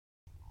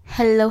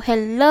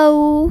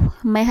Hello,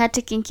 my heart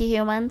to kinky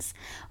humans.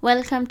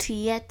 Welcome to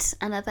yet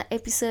another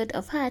episode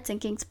of Hearts and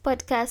Kinks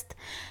podcast.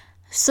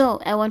 So,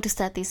 I want to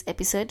start this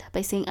episode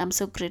by saying I'm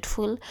so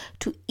grateful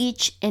to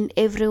each and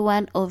every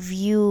one of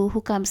you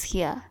who comes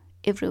here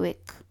every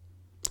week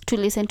to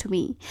listen to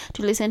me,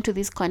 to listen to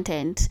this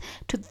content,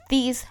 to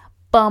this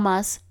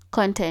bombers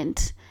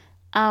content.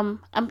 If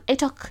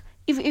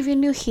you're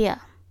new here,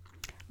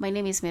 my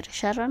name is Mary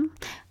Sharon.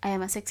 I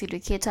am a sex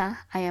educator.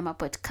 I am a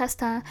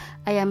podcaster.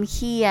 I am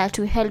here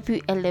to help you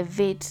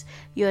elevate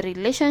your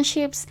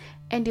relationships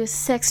and your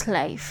sex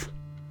life.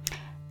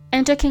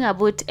 And talking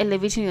about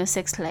elevating your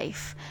sex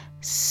life.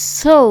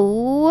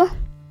 So,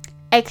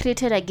 I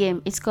created a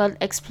game. It's called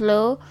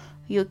Explore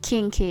Your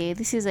Kinky.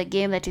 This is a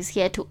game that is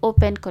here to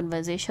open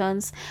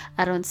conversations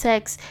around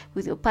sex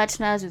with your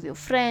partners, with your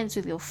friends,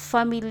 with your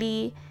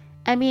family.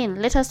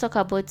 Let us talk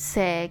about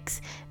sex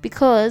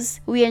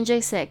because we enjoy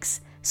sex.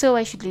 So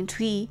why shouldn't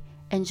we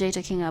enjoy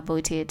talking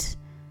about it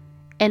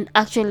and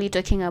actually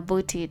talking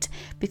about it?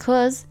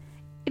 Because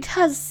it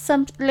has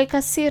some like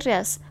a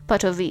serious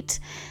part of it.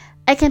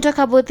 I can talk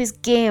about this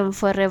game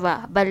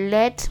forever, but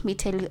let me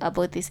tell you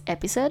about this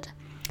episode.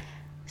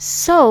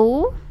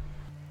 So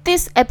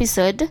this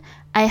episode,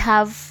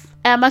 I'm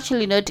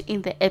actually not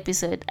in the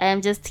episode. I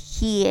am just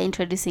here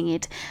introducing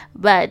it.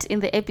 But in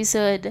the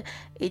episode,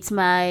 it's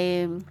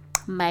my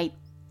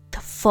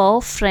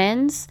 4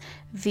 friends,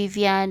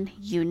 Vivian,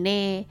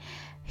 Yuneh,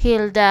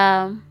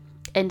 Hilda,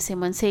 and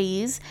Simon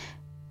says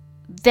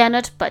they're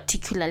not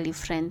particularly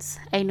friends.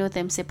 I know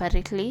them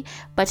separately,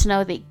 but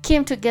now they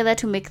came together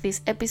to make this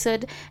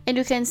episode, and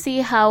you can see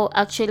how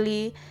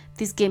actually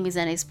this game is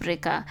an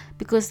icebreaker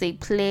because they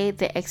play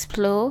the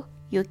Explore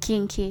Your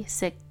Kinky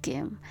sex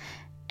game.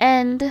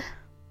 And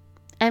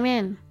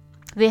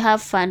they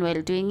have fun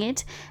while doing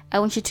it. I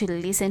want you to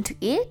listen to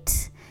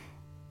it,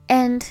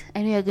 and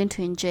I know you're going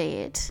to enjoy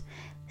it.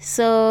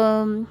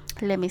 So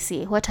let me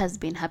see what has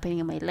been happening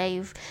in my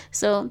life.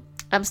 So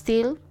I'm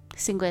still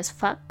single as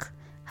fuck,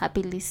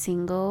 happily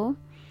single.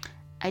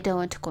 I don't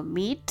want to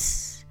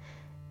commit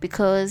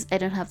because I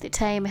don't have the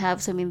time. I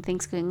have so many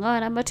things going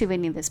on. I'm not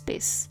even in the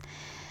space.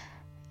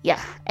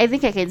 Yeah, I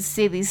think I can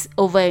say this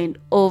over and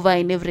over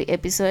in every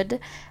episode.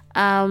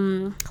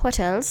 What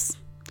else?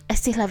 I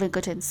still haven't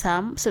gotten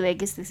some. So I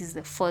guess this is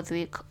the 4th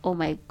week. Oh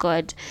my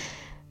god.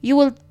 You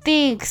will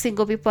think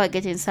single people are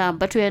getting some,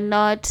 but we are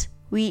not.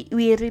 We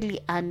really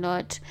are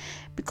not,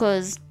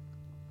 because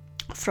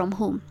from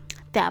whom?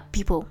 There are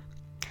people,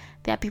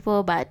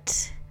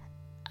 but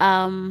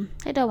I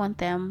don't want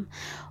them.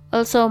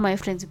 Also, my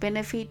friend's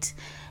benefit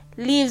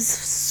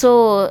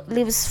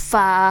lives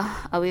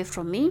far away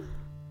from me,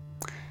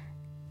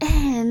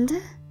 and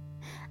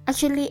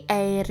actually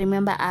I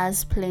remember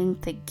us playing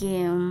the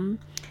game,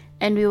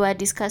 and we were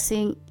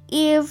discussing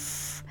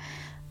if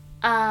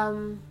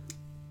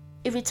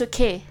it's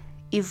okay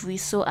if we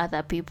saw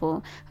other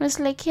people. I was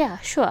like, yeah,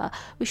 sure,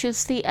 we should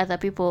see other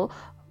people,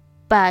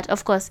 but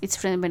of course it's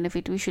friend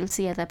benefit, we should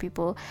see other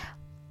people,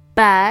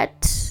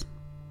 but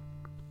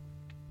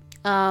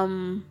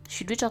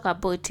should we talk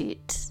about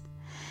it?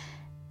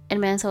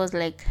 And my answer was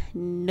like,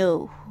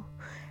 no.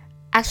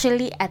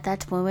 Actually, at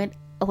that moment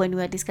when we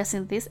were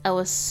discussing this, I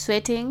was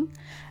sweating,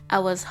 I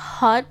was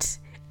hot,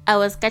 I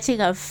was catching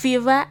a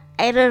fever.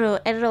 I don't know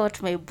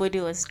what my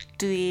body was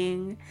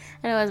doing.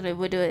 I don't know what my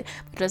body was,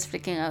 it was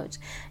freaking out.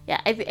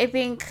 Yeah, I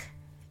think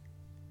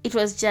it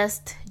was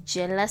just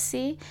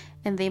jealousy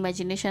and the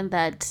imagination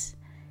that,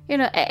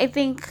 I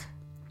think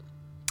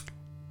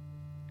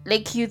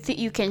like you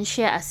can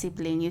share a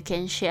sibling, you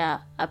can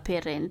share a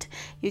parent,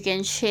 you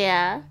can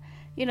share,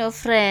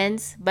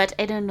 friends, but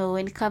I don't know,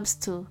 when it comes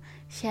to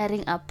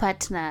sharing a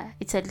partner,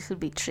 it's a little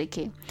bit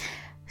tricky.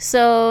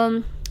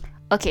 So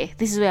okay,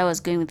 this is where I was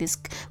going with this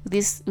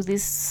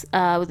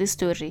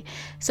story.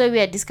 So we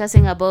are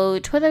discussing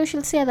about whether we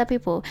should see other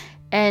people,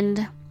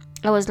 and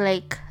I was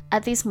like,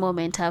 at this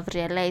moment I've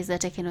realized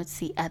that I cannot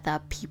see other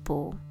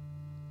people.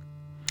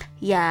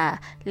 Yeah,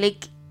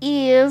 like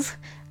if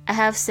I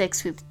have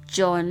sex with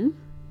John,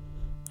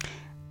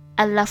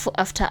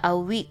 after a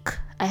week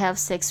I have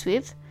sex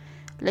with,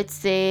 let's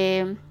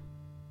say,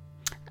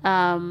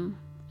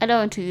 I don't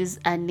want to use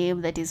a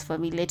name that is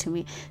familiar to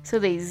me. So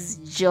there is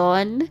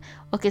John.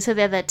 Okay, so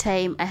the other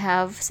time I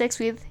have sex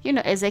with,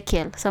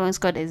 Ezekiel. Someone's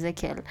called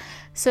Ezekiel.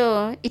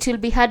 So it will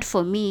be hard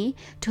for me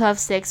to have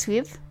sex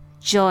with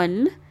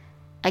John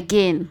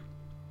again.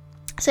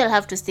 So I'll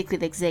have to stick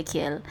with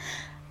Ezekiel.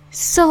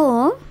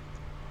 So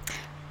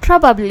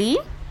probably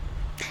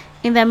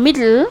in the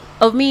middle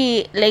of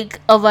me,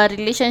 like of our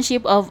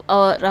relationship, of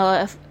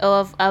our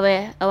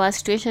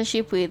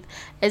situationship with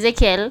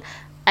Ezekiel,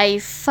 I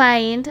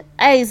find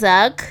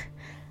Isaac,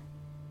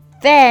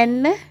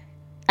 then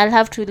I'll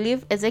have to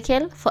leave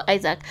Ezekiel for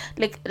Isaac.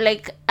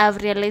 Like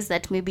I've realized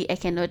that maybe I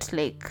cannot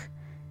be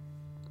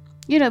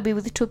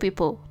with 2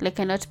 people.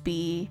 Like I could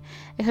be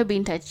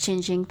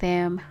interchanging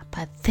them.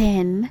 But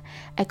then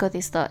I got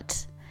this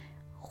thought: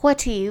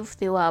 what if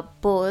they were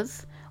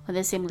both on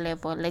the same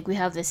level. Like we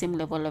have the same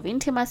level of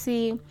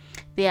intimacy.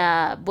 They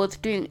are both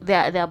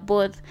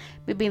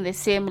maybe in the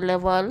same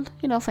level,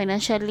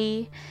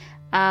 financially.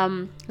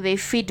 They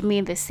feed me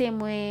in the same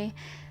way.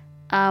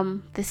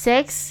 The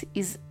sex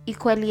is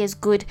equally as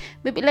good.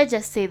 Maybe let's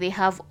just say they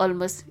have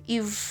almost,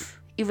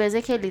 if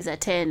Ezekiel is a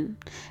 10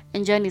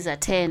 and John is a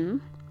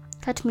 10,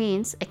 that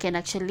means I can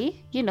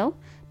actually,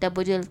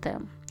 double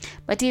them.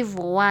 But if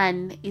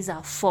one is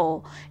a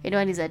 4 and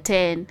one is a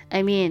 10,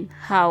 I mean,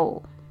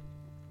 how?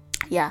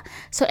 Yeah.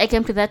 So I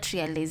came to that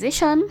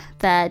realization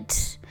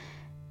that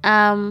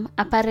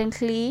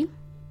apparently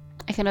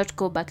I cannot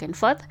go back and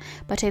forth.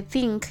 But I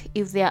think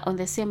if they are on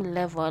the same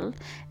level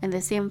and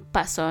the same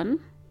person,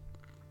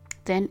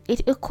 then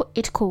it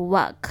could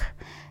work.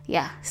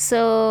 Yeah.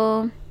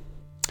 So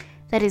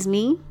that is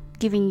me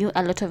giving you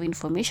a lot of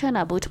information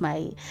about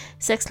my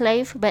sex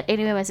life. But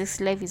anyway, my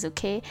sex life is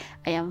okay.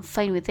 I am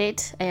fine with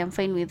it. I am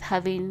fine with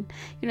having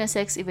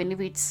sex, even if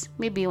it's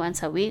maybe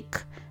once a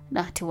week,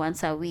 not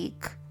once a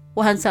week,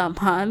 once a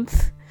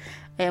month.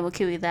 I am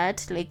okay with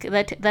that. Like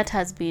that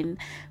has been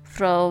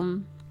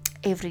from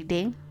every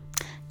day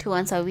to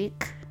once a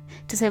week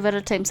to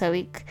several times a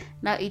week.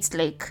 Now it's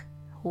like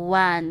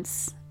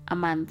once a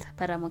month,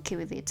 but I'm okay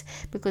with it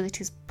because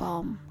it is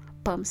bomb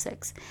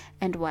sex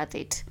and worth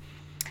it.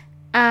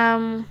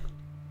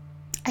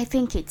 I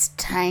think it's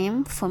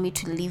time for me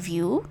to leave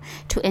you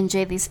to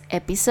enjoy this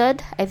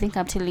episode. I think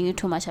I'm telling you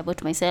too much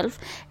about myself,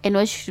 and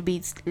what you should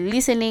be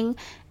listening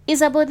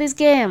is about this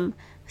game.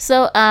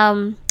 So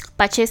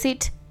purchase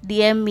it,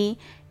 DM me,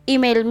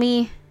 email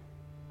me,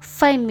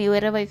 find me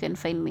wherever you can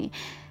find me.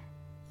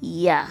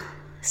 Yeah.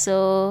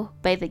 So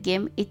buy the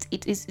game.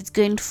 It's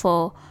going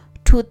for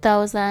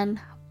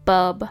 2,000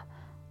 bob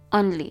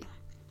only.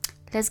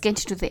 Let's get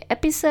into the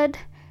episode.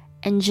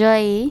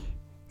 Enjoy.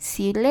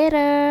 See you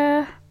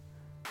later.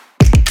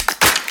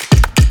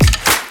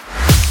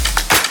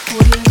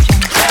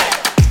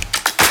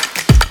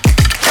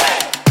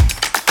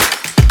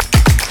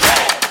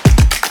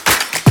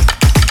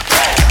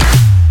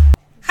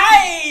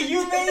 Hey,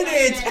 you made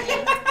it!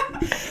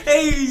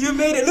 Hey, you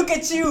made it. Look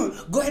at you.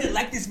 Go ahead and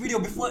like this video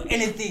before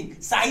anything.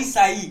 Sai.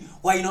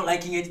 Why are you not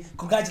liking it?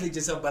 Congratulate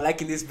yourself by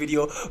liking this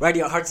video. Write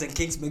your hearts and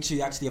kinks. Make sure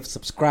you actually have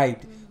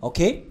subscribed.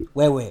 Okay?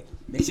 Wait.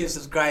 Make sure you're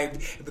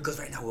subscribed because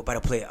right now we're about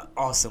to play an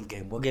awesome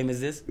game. What game is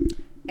this?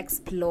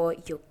 Explore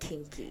your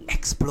kinky.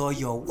 Explore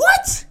your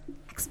what?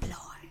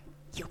 Explore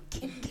your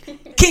kinky.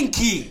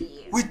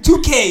 Kinky with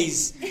 2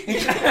 K's.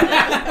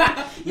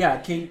 Yeah,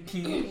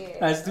 kinky.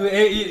 Has 2.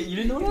 You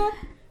didn't know that?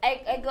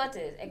 I got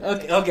it.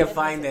 Okay,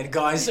 fine then,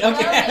 guys.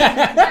 Okay.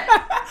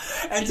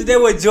 And today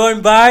we're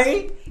joined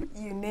by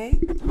Yuneh.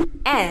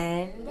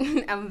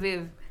 And I'm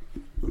Viv.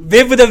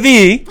 Viv with a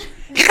V.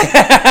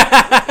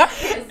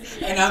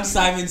 And I'm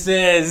Simon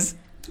Says.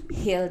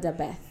 Hilda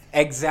Beth.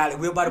 Exactly.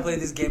 We're about to play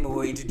this game and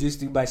we're introduced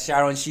to you by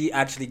Sharon. She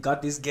actually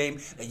got this game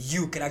that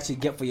you can actually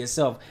get for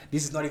yourself.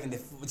 This is not even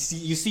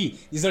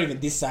it's not even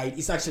this side.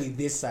 It's actually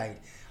this side.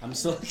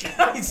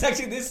 It's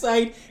actually this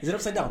side. Is it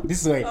upside down?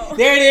 This way. Oh.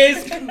 There it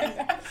is.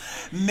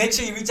 Make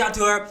sure you reach out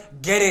to her.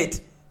 Get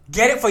it.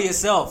 Get it for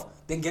yourself.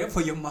 Then get it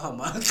for your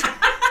mama.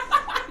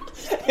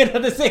 And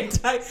at the same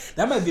time,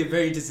 that might be a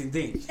very interesting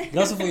thing. And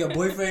also for your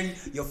boyfriend,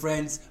 your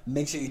friends,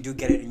 make sure you do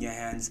get it in your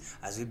hands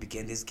as we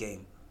begin this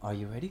game. Are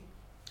you ready?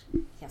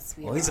 Yes,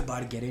 we are. It's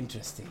about to get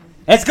interesting.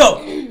 Let's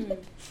go.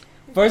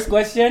 First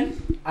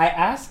question I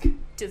ask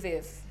to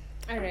Viv.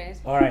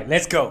 All right,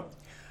 let's go.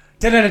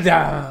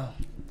 Da-da-da-da.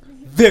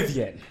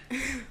 Vivian.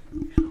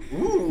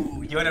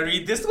 Ooh, you want to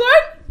read this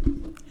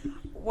one?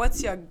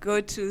 What's your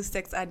go-to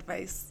sex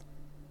advice?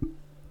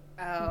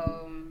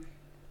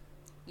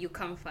 You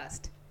come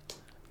first.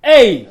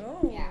 Hey!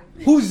 Oh. Yeah.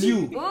 Who's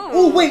you?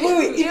 Oh, wait.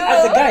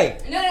 As a guy.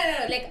 No.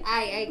 Like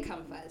I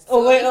come first.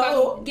 Oh, so wait. If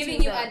I'm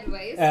giving you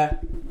advice,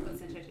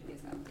 concentrate on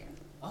yourself.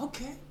 Yeah.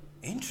 Okay.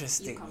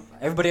 Interesting. You come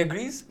first. Everybody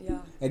agrees? Yeah.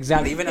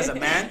 Exactly. Even as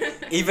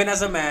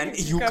a man,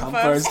 you come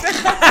first.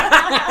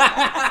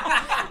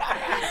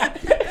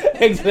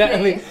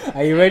 Exactly.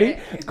 Are you ready?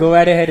 Go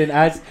right ahead and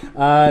ask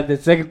the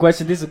second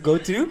question. This will go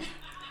to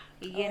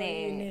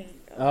Yuneh.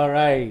 All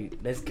right.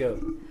 Let's go.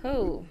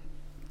 Who?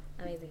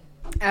 Amazing.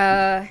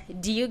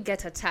 Do you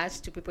get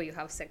attached to people you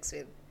have sex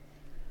with?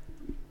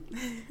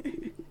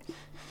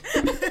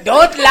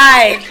 Don't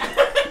lie.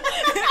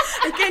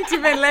 I can't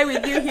even lie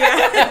with you here.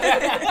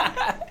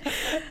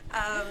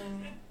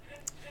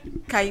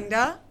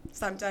 Kinda.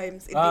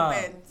 Sometimes it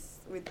depends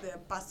with the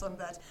person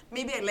that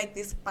maybe I like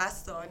this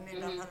person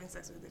and I'm having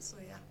sex with it. So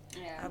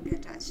yeah, I'll be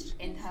attached.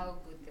 And how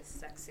good the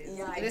sex is.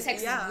 Yeah, If the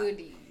sex yeah. is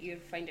good, you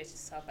find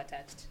yourself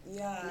attached.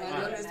 Yeah, No,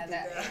 I'll always be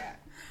another- there.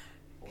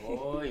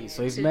 Oh,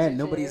 so it's man.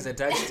 Nobody's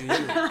attached to you.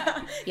 You're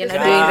not Yeah.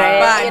 doing right.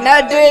 Bad. You're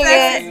not doing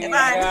That's it.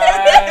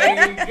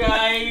 bad.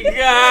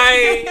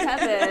 Guy.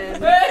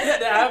 Happened.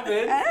 That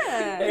happened.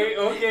 Ah. Hey,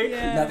 okay.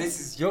 Yeah. Now this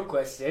is your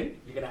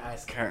question. You're gonna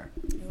ask her.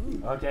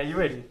 Okay, are you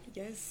ready?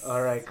 Yes.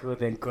 All right, cool.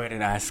 Then go ahead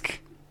and ask.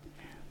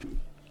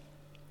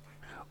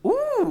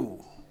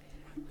 Ooh.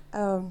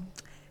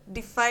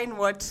 Define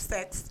what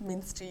sex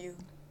means to you.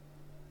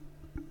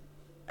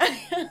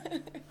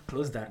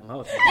 Close that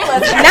mouth.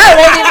 Not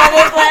ready for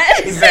this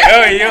one. He's like,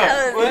 oh, yo.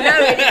 Not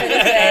ready for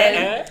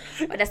this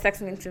one. What does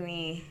sex mean to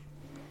me?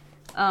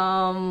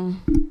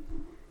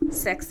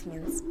 Sex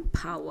means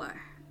power.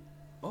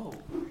 Oh.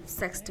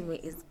 Sex to me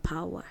is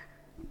power.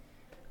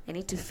 I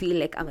need to feel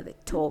like I'm at the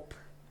top.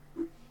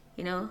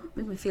 You know,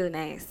 make me feel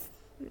nice.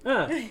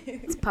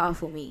 It's power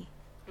for me.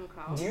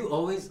 Okay. Do you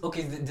always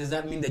does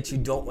that mean that you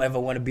don't ever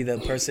want to be the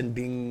person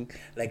being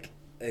like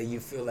you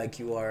feel like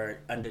you are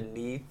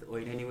underneath or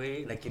in any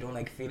way, like you don't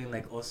like feeling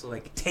like also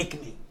like take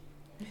me?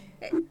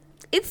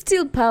 It's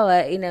still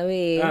power in a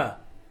way.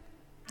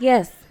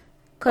 Yes,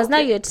 because now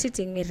you're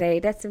treating me right.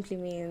 That simply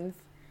means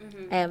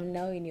I am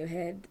now in your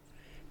head.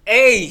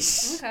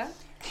 Ace. Okay.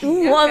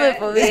 Woman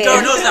for me. This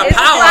girl knows the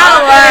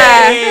power.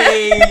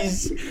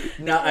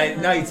 Now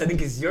I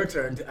think it's your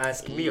turn to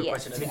ask me a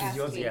question. I think it's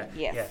yours. Yeah.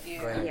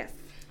 Go ahead. Yes.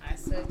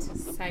 So to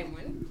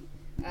Simon,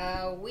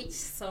 which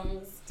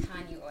songs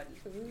turn you on?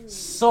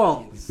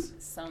 Songs.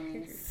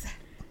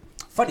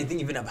 Funny thing,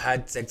 even I've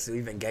had sex with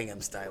even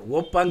Gangnam Style.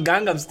 Whoop on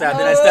Gangnam Style.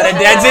 Then I started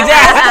dancing.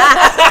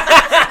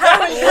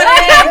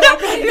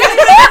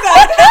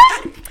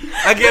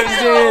 Okay, I'm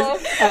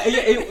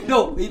serious.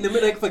 No, in the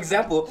middle, like for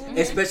example,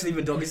 especially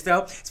even doggy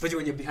style, especially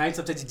when you're behind,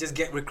 sometimes you just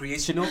get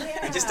recreational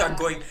and just start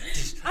going,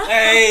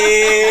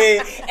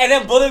 hey, and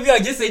then both of you are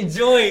just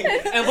enjoying,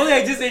 and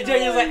you're just like,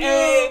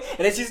 hey, and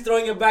then she's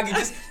throwing it back.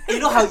 You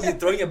know how you're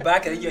throwing it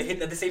back and then you're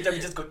hitting at the same time.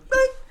 You just go,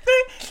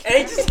 and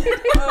it just,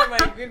 oh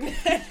my goodness.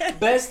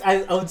 Best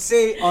I would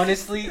say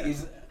honestly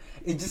is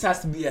it just has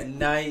to be a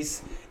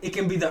nice. It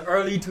can be the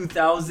early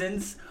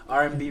 2000s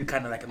R&B,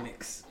 kind of like a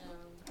mix.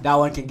 That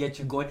one can get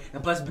you going,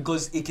 and plus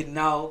because it can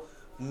now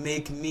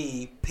make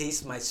me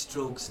pace my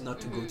strokes not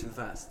to go too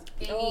fast.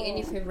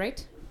 Any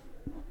favorite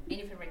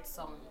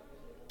song?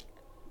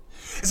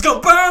 It's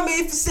gonna burn me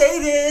if you say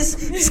this.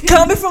 It's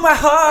coming from my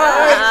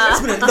heart.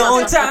 It's been a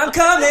long time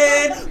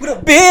coming.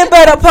 We've been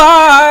but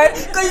apart.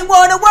 Cause you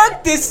wanna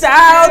work this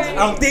out. I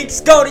don't think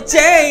it's gonna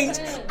change.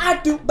 I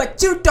do, but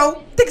you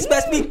don't. Think it's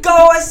best we go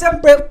our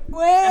separate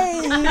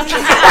ways.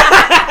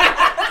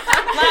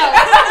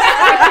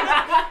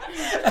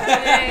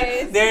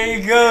 There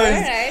you go.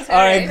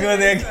 All right, good.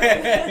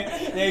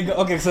 There you go.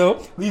 Okay,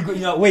 so we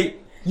go. Wait.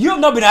 You have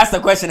not been asked a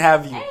question,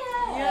 have you?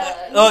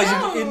 Oh,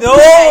 no!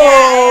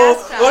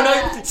 Oh no!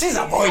 She's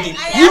avoiding.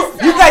 You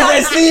guys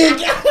are seeing.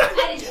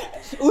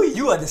 Ooh,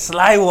 you are the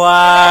sly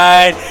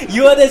one.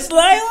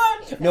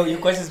 No, your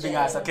question's being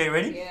asked. Okay,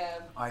 ready? Yeah.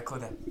 All right, cool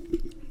then.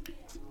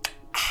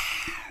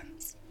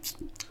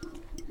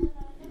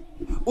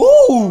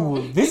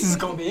 Ooh, this is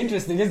gonna be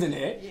interesting, isn't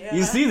it? Yeah.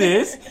 You see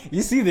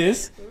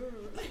this?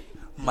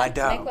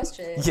 Madam. My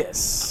question.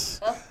 Yes.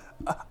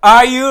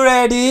 Are you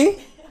ready?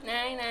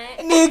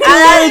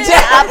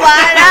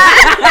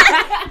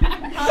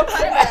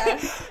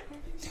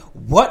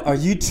 What are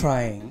you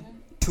trying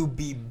to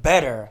be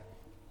better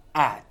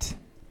at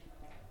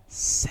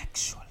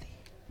sexually?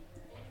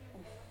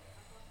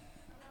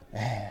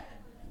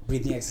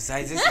 Breathing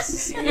exercises. This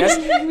is serious.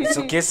 It's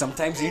okay.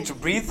 Sometimes you need to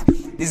breathe.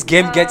 This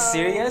game gets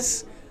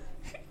serious.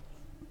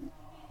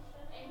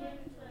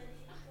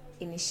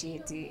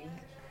 Initiating.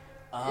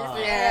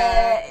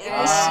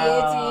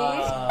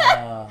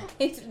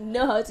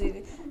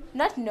 Initiating.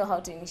 Not know how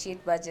to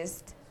initiate, but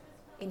just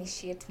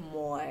initiate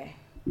more.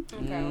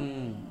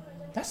 Okay.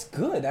 That's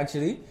good,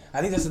 actually.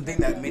 I think that's the thing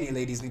that many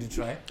ladies need to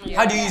try. Yeah.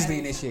 How do you usually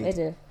initiate?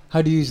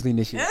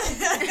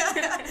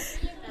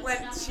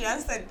 Well, she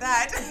answered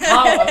that.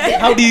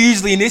 How do you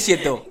usually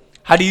initiate, though?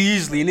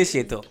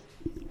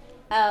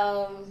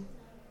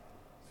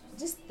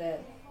 Just the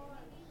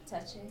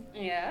touching.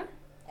 Yeah.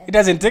 It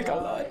doesn't take a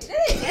lot.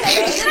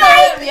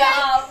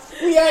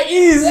 We are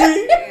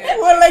easy.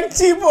 We're like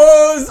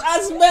cheapos,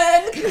 us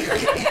men.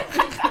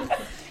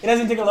 It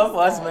doesn't take a lot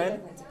for us, man.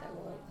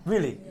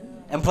 Really?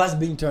 And plus,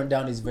 being turned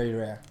down is very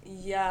rare.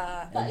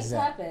 Yeah. But it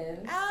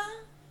happens. It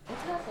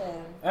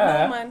happens.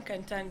 No man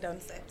can turn down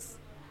sex.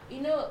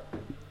 You know,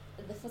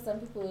 for some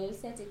people, you'll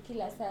say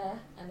kila saa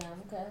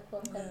anaamka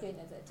kuamka pia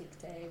inaweza take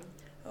time.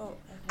 Oh,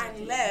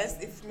 unless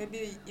if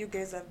maybe you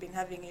guys have been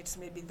having it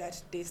maybe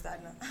that day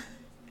sana.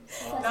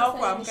 Now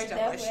kuamka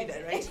itakuwa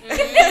shida, right?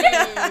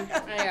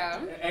 Yeah.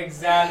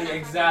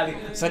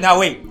 Exactly. So now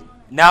wait.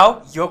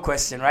 Now your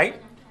question,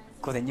 right?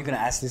 Cool. Then you're gonna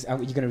ask this.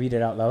 You're gonna read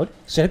it out loud.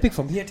 Should I pick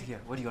from here to here?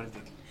 What do you want to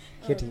pick?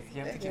 Here to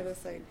here. The other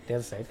side. The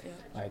other side. Yeah.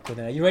 All right. Cool.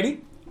 Then are you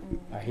ready?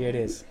 All right. Here it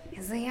is.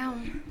 Yes, I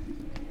am.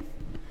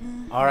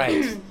 All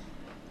right.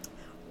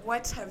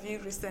 What have you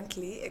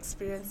recently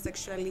experienced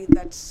sexually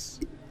that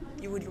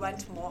you would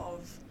want more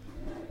of?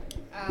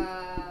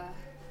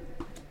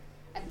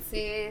 I'd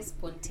say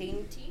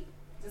spontaneity,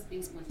 just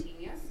being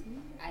spontaneous.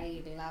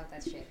 I love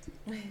that shit.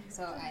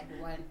 So I'd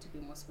want to be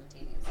more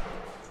spontaneous.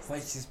 Why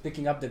she's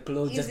picking up the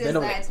clothes? It's just bend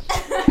over.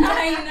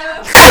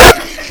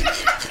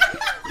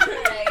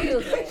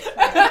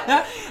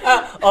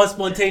 I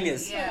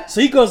spontaneous. Yeah.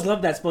 So you girls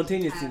love that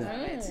spontaneity now.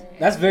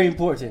 That's very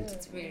important.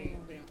 It's very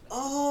important.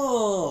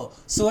 Oh,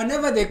 so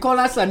whenever they call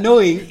us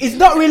annoying, it's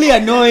not really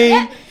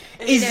annoying.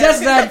 It's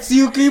just that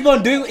you keep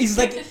on doing. It's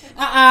like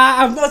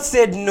I've not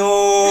said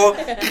no.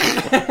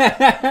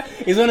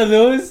 It's one of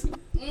those.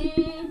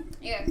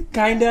 Yeah.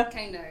 Kinda.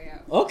 Yeah.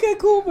 Okay,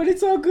 cool, but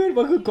it's all good.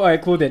 But good. All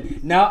right, cool then.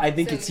 Now I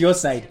think So it's your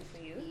side.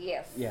 for you.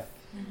 Yes. Yeah.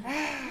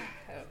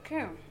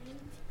 Okay.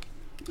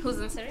 Who's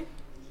answering?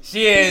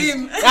 She is.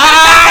 You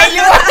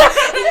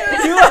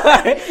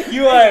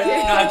are.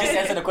 No, I just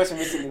answered the question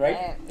recently,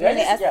 right? When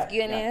I ask Yeah,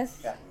 yuneh,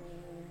 yeah.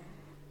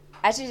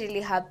 are you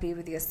really happy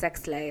with your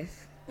sex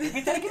life?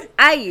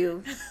 Are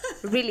you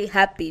really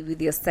happy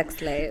with your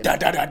sex life? Da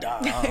da da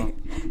da.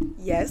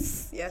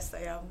 Yes,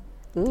 I am.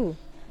 Ooh.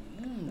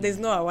 There's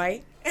no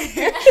why or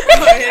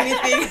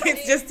anything.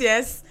 It's just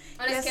yes.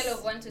 On a Yes. scale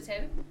of 1 to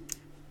 10.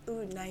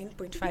 Ooh,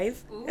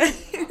 9.5. Ooh,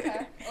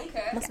 okay.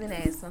 Must be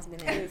nice. It's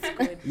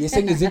good. You're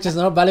saying his interest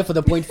is not valid for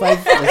the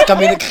 0.5? It's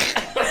coming.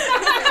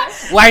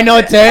 Why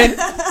not 10?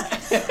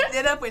 The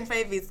other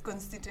 0.5 is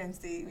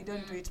constituency. We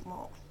don't do it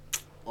more.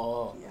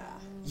 Oh. Yeah.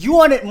 You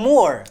want it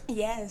more?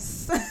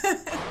 Yes.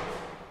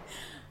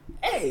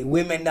 Hey,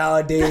 women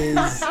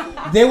nowadays,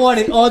 they want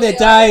it all the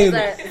time.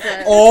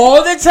 Sir.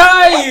 All the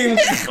time.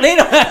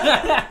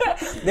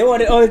 They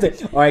want it all the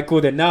time. All right, cool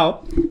then.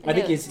 Now, I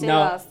think it's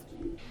now.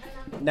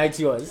 Now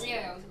it's yours.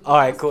 Yeah. All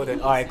right, cool then.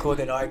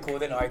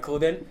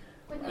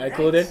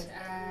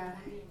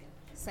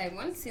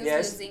 Simon, since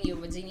Yes. losing your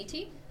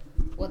virginity,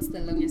 what's the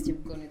longest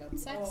you've gone without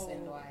sex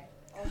and why?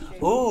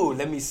 Ooh,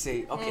 let me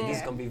see. Okay, this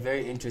is gonna be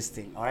very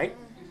interesting. All right.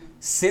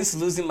 Since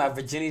losing my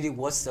virginity,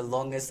 what's the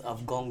longest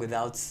I've gone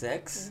without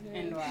sex?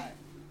 And why?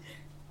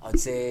 I'd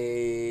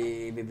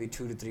say maybe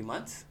 2 to 3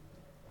 months.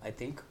 I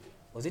think.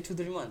 Was it 2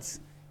 to 3 months?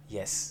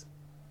 Yes.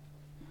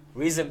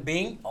 Reason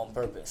being, on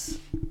purpose.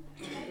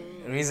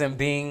 Reason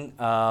being,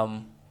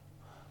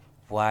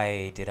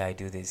 why did I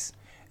do this?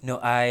 No,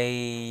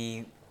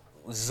 I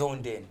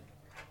zoned in.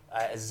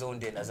 As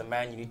a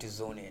man, you need to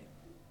zone in.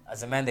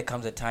 As a man, there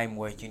comes a time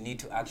where you need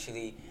to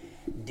actually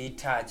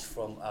detach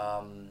from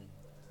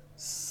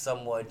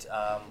somewhat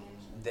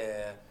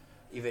the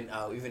even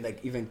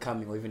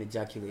coming or even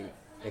ejaculating.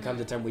 There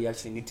comes a time where you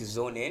actually need to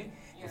zone in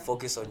and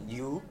focus on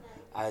you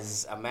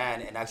as a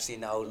man and actually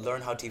now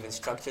learn how to even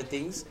structure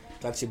things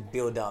to actually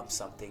build up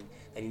something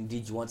that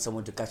indeed you want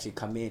someone to actually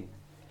come in.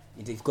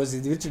 Because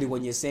literally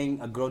when you're saying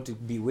a girl to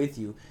be with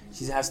you,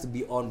 she has to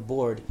be on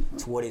board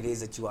to what it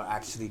is that you are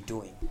actually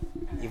doing,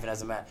 even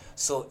as a man.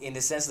 So in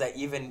the sense that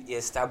even it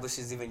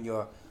establishes even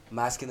your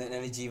masculine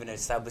energy, even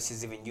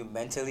establishes even you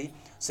mentally.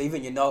 So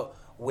even you're not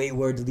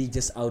waywardly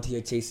just out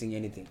here chasing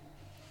anything.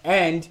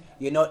 And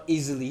you're not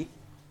easily,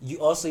 you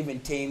also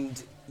even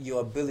tamed your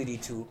ability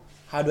to,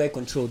 how do I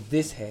control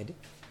this head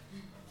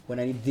when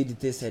I need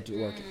this head to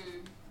work? Okay.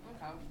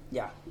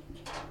 Yeah.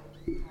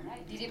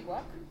 Alright. Did it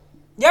work?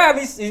 Yeah, I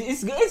mean,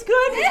 it's good.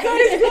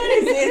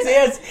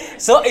 It's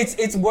so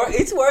it's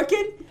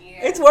working.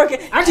 Yeah. It's working.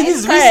 Actually, this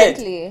is recent.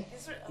 Currently.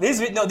 This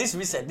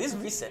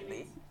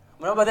recently.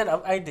 Remember that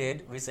I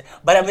did recent,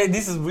 but I mean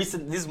this is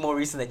recent. This is more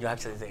recent than you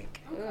actually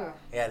think. Okay.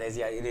 Yeah,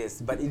 it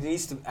is. But it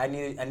needs to. I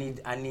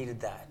needed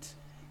that.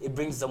 It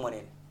brings someone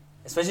in,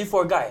 especially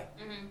for a guy.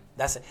 Mm-hmm.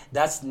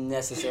 That's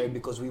necessary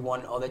because we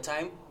want all the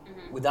time.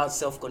 Mm-hmm. Without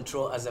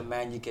self-control, as a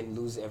man, you can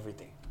lose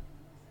everything.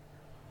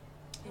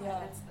 Yeah.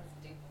 That's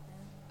deep.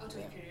 Out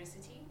of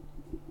curiosity,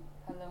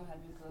 how long have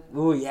you gone?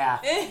 Oh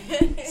yeah,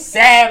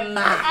 Sam.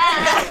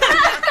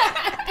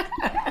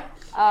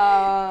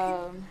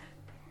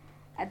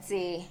 I'd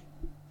say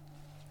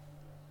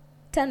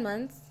 10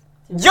 months.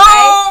 Yo.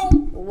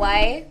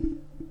 Why?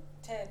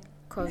 10.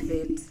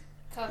 COVID.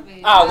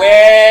 COVID. Ah,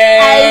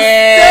 where? I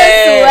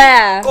so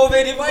swear.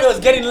 COVID, everybody was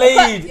getting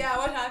laid. Yeah,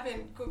 what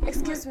happened? COVID.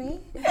 Excuse me.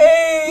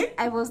 Hey.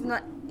 I was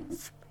not.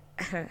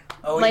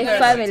 Oh, My you guys-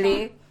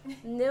 family.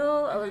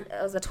 No, I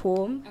was at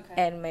home, Okay.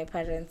 and my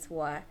parents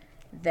were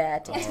there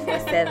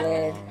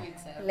 24/7.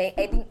 Makes sense. Like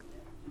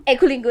I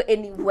couldn't go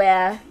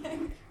anywhere.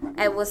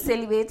 I was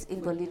celibate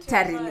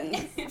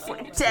involuntarily for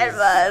 10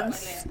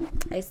 months.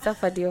 I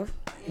suffered you.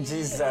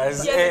 Jesus.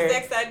 Yes, Hey.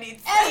 sex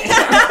addicts.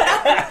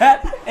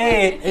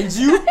 Hey, and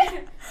you?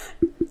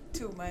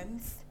 2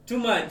 months. 2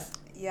 months.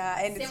 Yeah,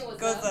 and it's Same was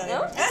because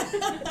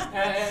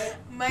that.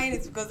 mine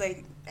is because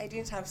I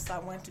didn't have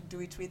someone to do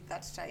it with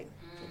that time.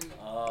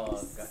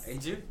 Oh, God.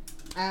 And you?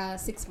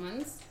 6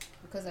 months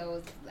because I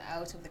was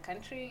out of the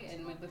country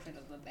and my boyfriend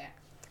was not there,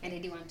 and I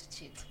didn't want to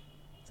cheat.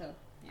 So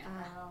yeah.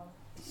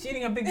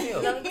 Cheating a big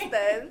deal. Long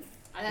distance.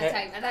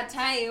 At that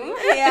time.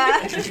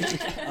 Yeah.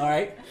 All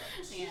right.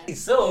 Yeah.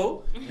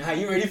 So, now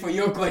you ready for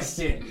your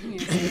question?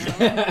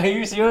 Are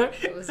you sure?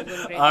 It was a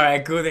good break. All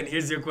right, cool. Then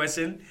here's your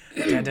question.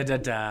 Da, da, da,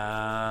 da.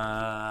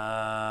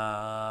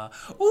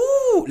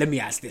 Ooh, let me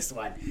ask this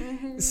one.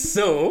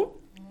 So,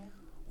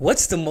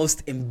 what's the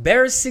most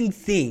embarrassing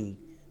thing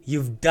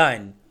you've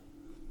done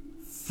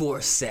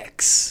for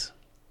sex?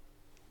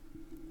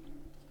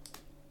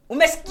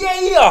 Umesikia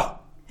hiyo?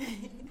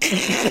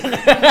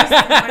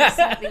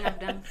 Something I've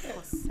done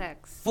for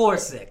sex. For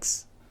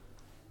sex.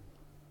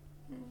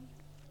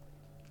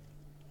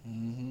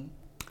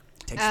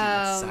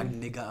 Texting sad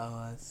nigga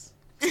hours.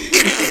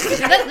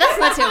 That's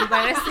not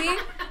embarrassing.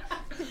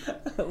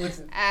 What's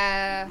it?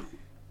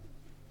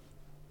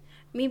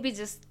 maybe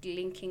just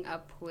linking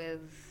up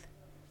with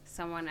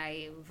someone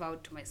I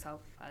vowed to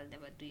myself I'll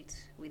never do it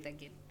with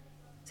again.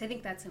 So I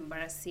think that's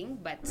embarrassing,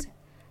 but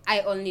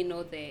I only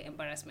know the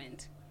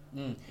embarrassment.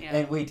 Yeah. Yeah.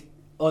 And wait,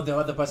 the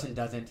other person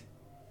doesn't.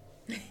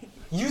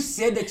 You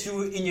said that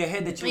you in your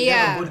head that you would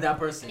Yeah. never go to that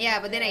person. Yeah,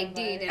 but then I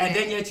did. And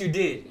then yet you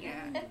did.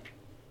 Yeah.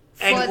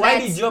 And For why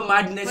that- did your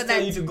madness for tell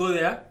that- you to go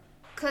there?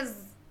 Cause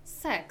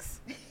sex.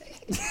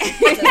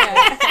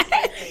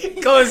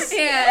 Because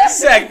Yeah.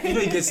 sex,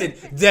 you can say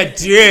the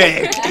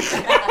dick.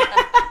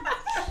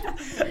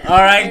 All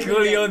right,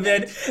 coolio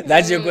then.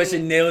 That's your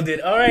question, nailed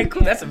it. All right,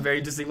 cool. That's a very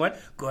interesting one.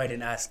 Go ahead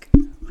and ask.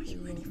 Are you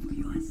ready for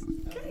yours?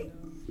 Okay.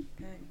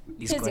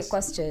 These Here's your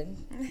question.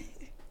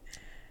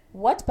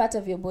 What part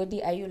of your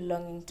body are you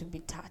longing to be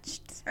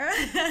touched?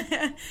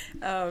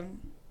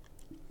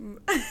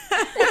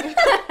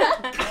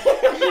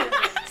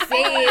 Say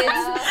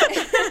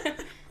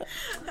it.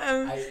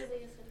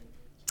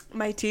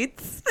 My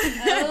teeth.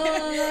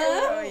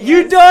 Oh.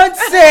 You don't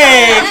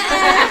say.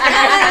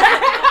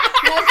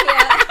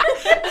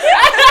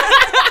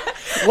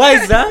 Why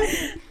is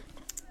that?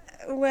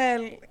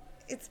 Well,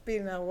 it's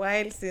been a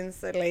while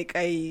since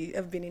I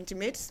have been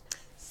intimate,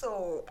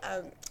 so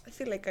I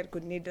feel like I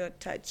could need a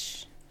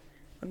touch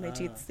on my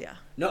teeth. Yeah.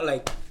 Not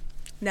like.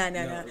 Nah.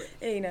 No.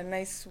 In a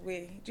nice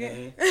way. Do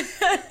you-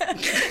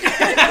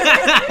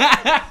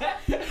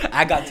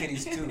 I got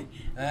titties too.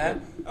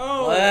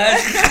 Oh. What?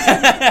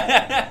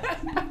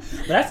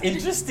 That's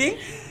interesting.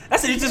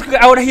 That's an interesting.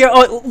 I want to hear.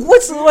 Oh,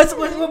 what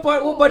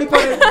part? What body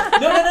part? No.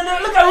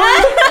 Look at me.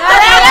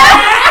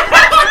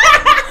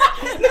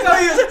 Look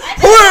at you.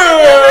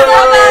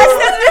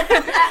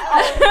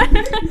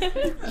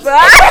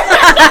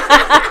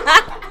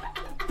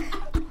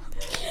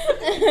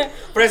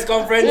 Press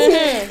conference.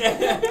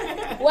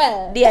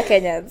 Well, dear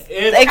Kenyans,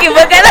 Yes. thank you for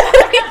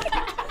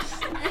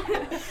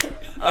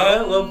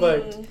What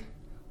part?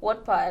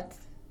 what part?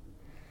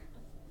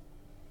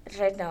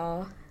 Right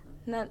now,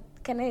 not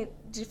can I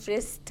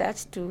rephrase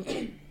touch to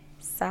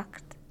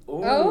sucked?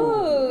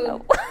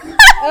 Oh.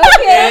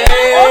 Okay.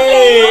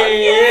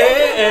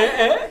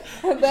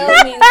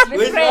 That means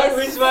Which one?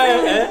 Which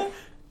one?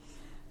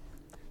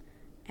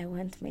 I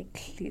want my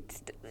clit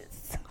to be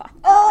soft.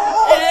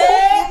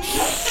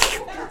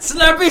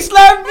 Slurpy.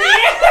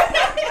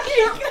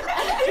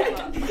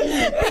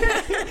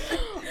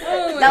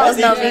 That was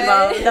not me,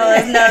 mom. That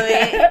was not me.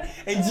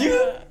 And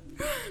you?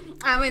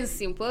 I mean,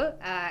 simple.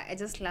 I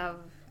just love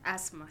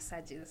ass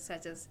massages,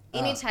 such as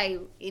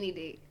anytime, any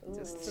day.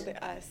 Just To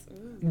the ass.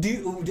 Do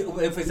you,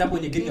 for example,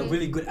 when you're getting a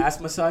really good ass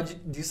massage,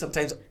 do you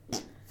sometimes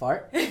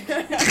fart? has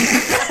never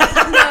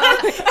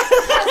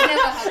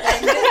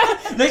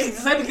happened. No, you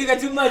decide to click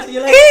too much. And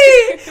you're like,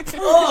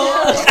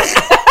 oh.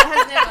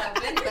 Has never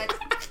happened, but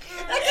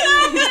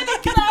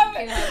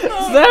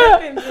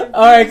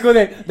All right, cool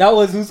then. That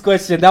was whose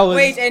question? That was.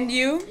 Wait, and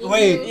you?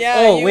 Wait. Yeah,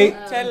 Oh, you wait.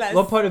 tell us.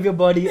 What part of your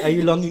body are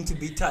you longing to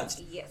be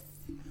touched? yes.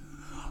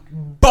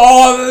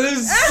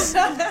 Balls.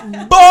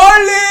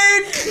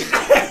 Balling.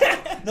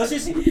 No,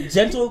 seriously.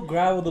 Gentle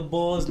grab with the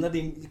balls.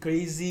 Nothing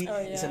crazy. Oh,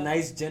 It's a yeah.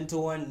 nice,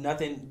 gentle one.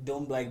 Nothing.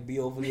 Don't be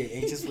overly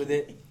anxious with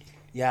it.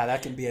 Yeah,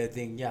 that can be a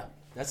thing. Yeah,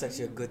 that's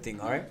actually a good thing.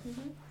 All right.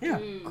 Yeah.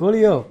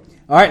 Coolio.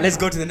 All right, let's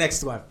go to the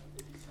next one.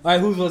 All right,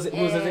 who was it?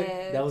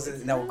 That was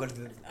it. Now we're going to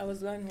the. I was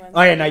going one.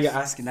 Oh yeah, now you're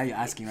asking, right?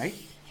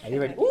 Are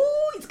you ready?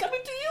 Ooh, it's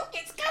coming to you.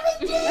 It's coming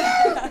to you.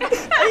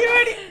 Are you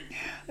ready?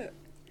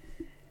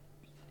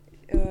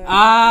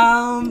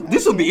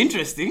 This will be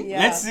interesting. Yeah.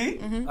 Let's see.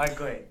 All right,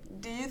 go ahead.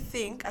 Do you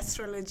think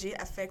astrology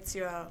affects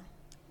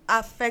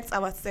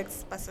our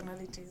sex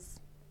personalities?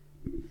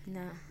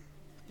 Nah.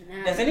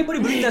 Does anybody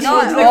believe that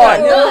astrology like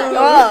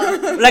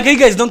that? Like you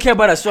guys don't care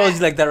about astrology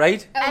like that,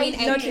 right? I mean,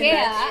 I not in care.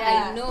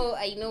 that,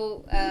 I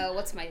know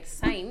what's my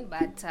sign,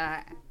 but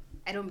I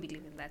don't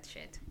believe in that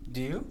shit.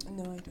 Do you?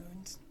 No, I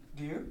don't.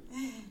 Do you?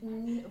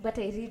 But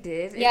I read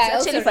it. Yeah, I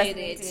It's also actually read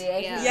it. fascinating. I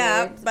Yeah. read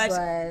Yeah, it, but-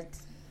 but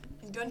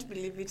You don't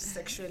believe it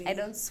sexually. I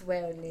don't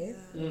swear on it.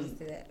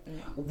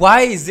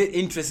 Why is it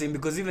interesting?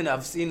 Because even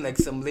I've seen like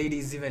some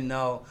ladies even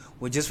now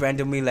will just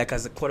randomly like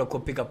as a quote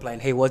unquote pickup line,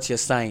 hey, what's your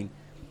sign?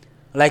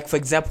 Like for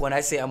example, when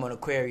I say I'm an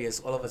Aquarius,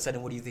 all of a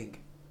sudden, what do you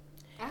think?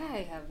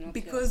 I have no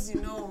Because you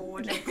know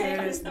what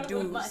Aquarius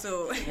do,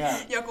 so Yeah.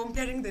 you're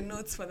comparing the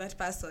notes for that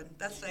person.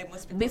 That's why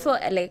most people. Before,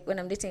 like when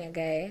I'm dating a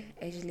guy,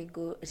 I usually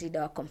go read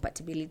our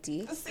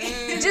compatibility. Just go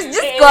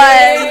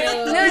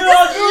on. No,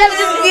 let me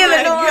just give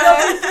it.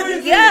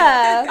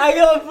 Yeah. I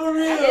know for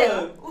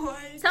real.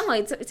 Why? Somehow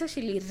it's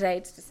actually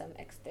right to some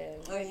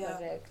extent. Oh, yeah.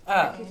 Correct.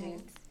 Ah. Accurate.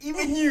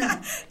 Even you. No, I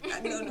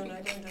don't do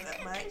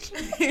that much.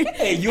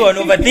 Hey, you are an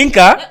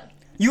overthinker.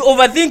 You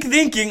overthink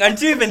thinking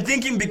until even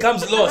thinking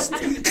becomes lost.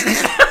 You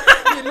lose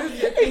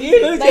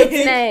your But it's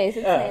think- nice.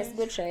 It's nice.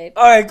 Good try.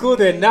 All right, cool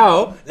then.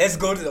 Now let's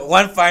go to the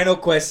one final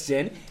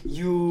question.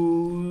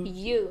 You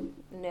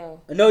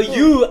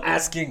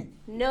asking.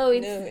 No,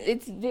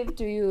 it's big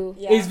to you.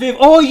 Yeah. It's Viv.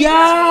 Oh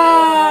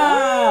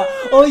yeah.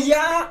 Oh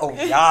yeah. Oh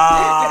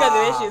yeah. Look at the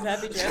way she's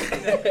happy to answer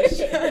that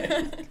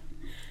question.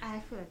 I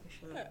feel like we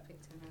should have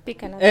picked another.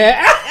 Pick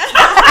another.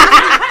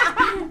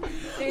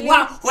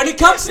 Wow, when it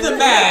comes to the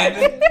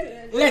man,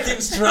 let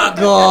him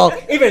struggle.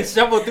 Even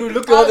shuffle through,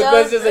 look at all the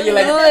questions and you're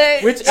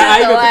like, which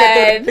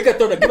pick a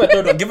third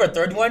one, give her a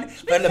third one.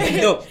 But no,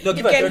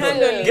 give her a third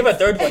one. Give her a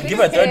third one. Give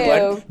her a third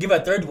one. Give her a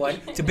third one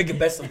to pick a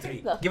best of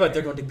three. Give her a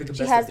third one to pick a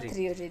best of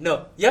three.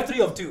 No, you have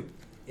 3 of 2.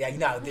 Yeah,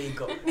 now there you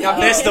go. Now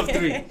best of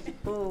 3.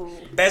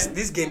 Best.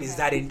 This game is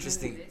that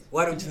interesting.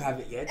 Why don't you have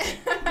it yet?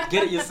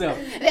 Get it yourself.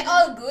 They're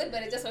all good,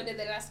 but I just wanted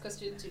the last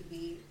question to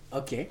be.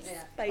 Okay.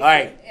 Yeah. All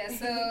right. Yeah.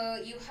 So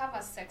you have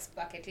a sex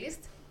bucket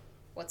list.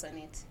 What's on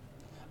it?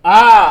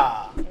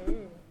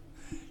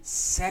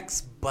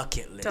 Sex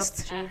bucket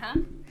list.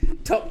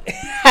 Top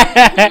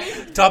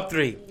 3. Top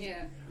 3.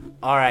 Yeah.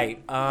 All right.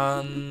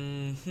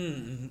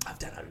 I've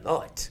done a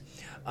lot.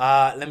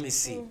 Let me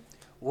see.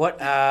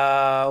 What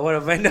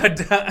have I not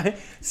done?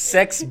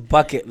 Sex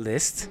bucket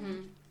list.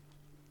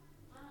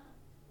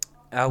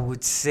 I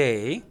would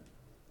say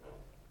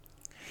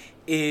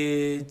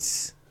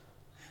it's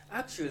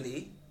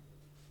actually,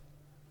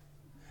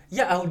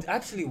 I would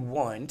actually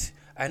want.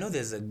 I know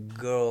there's a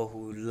girl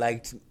who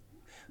liked,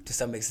 to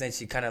some extent,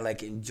 she kind of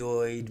like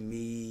enjoyed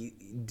me,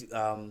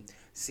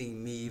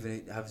 seeing me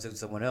even have sex with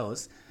someone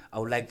else. I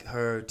would like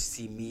her to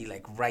see me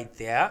like right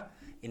there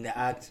in the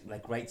act,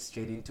 like right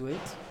straight into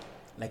it.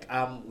 Like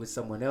I'm with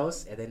someone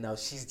else, and then now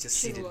she's just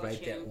seated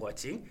right there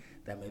watching.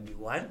 That may be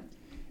one.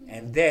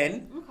 And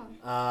then,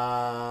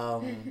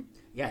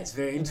 it's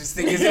very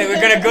interesting, isn't it? We're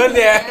gonna go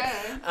there.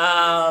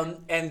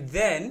 And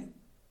then,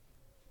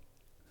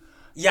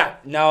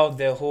 now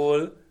the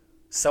whole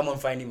someone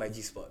finding my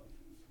G-spot,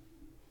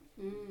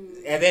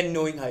 and then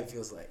knowing how it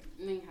feels like.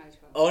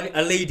 Only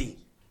a lady,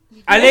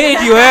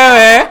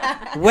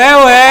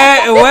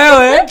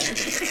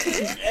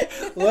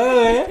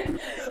 where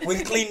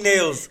with clean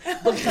nails.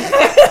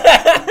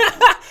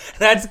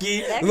 That's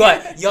key.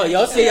 What?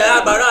 Y'all say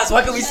that about us.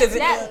 Why can we say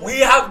that? We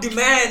have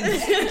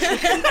demands.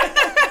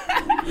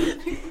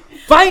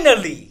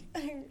 Finally.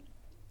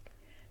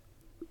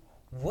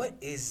 What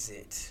is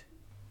it?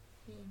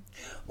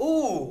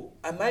 Ooh,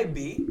 I might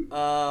be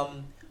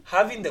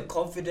having the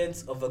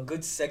confidence of a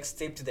good sex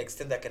tape to the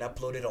extent that I can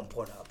upload it on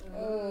Pornhub.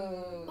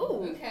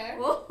 Oh. Okay.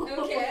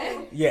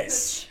 Okay.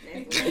 Yes.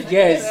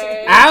 Yes.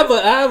 I have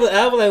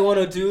like 1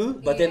 or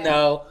 2, but then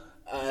now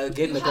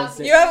getting the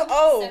consent. You have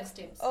sex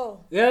tapes.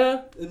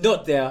 Yeah,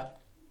 not there.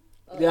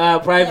 Yeah,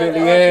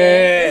 privately.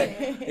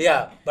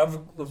 Yeah, but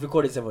I've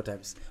recorded several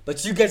times.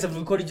 But you guys have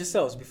recorded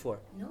yourselves before.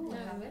 No, I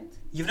haven't.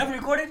 You've never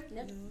recorded?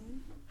 No.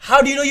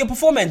 How do you know your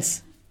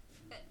performance?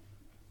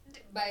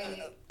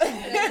 By.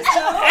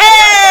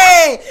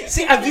 Hey!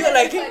 See, I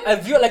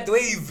feel like the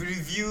way you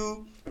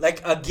review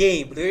like a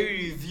game, the way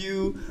you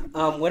review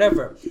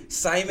whatever.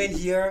 Simon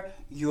here,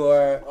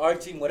 your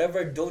art team,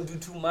 whatever, don't do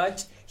too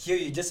much. Here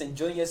you're just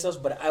enjoying yourselves,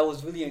 but I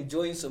was really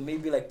enjoying, so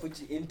maybe like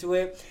put you into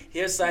it.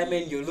 Here,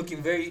 Simon, you're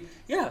looking very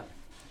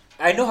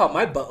I know how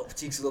my butt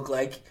cheeks look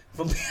like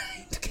from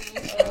behind.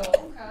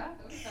 Okay.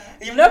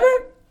 You've never?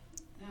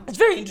 It's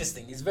very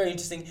interesting. It's very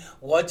interesting.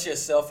 Watch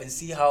yourself and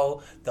see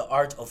how the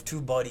art of 2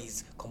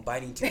 bodies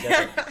combining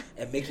together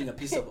and making a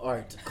piece of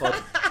art called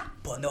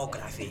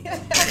pornography.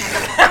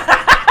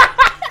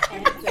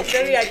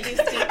 Very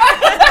artistic.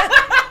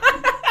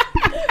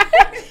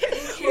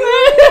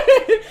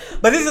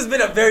 But this has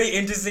been a very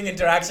interesting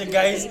interaction,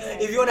 guys.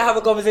 If you want to have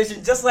a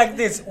conversation just like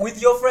this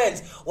with your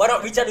friends, why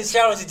not reach out to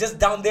Sharon? She's just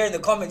down there in the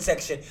comment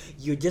section.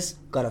 You just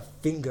gotta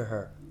finger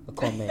her a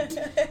comment.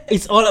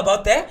 It's all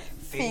about that.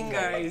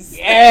 Fingers.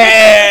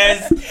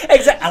 Yes!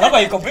 Exactly. I love how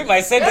you complete my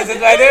sentences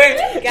right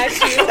there. Got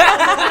you.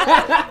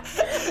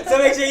 So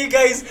make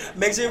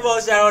sure you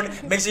follow Sharon.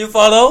 Make sure you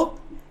follow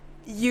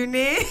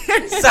Yuneh.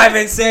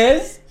 Simon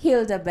Says.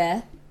 Hilda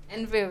Beth.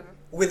 And Viv.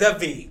 With a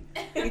V.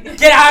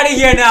 Get out of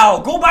here now.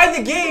 Go buy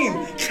the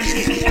game.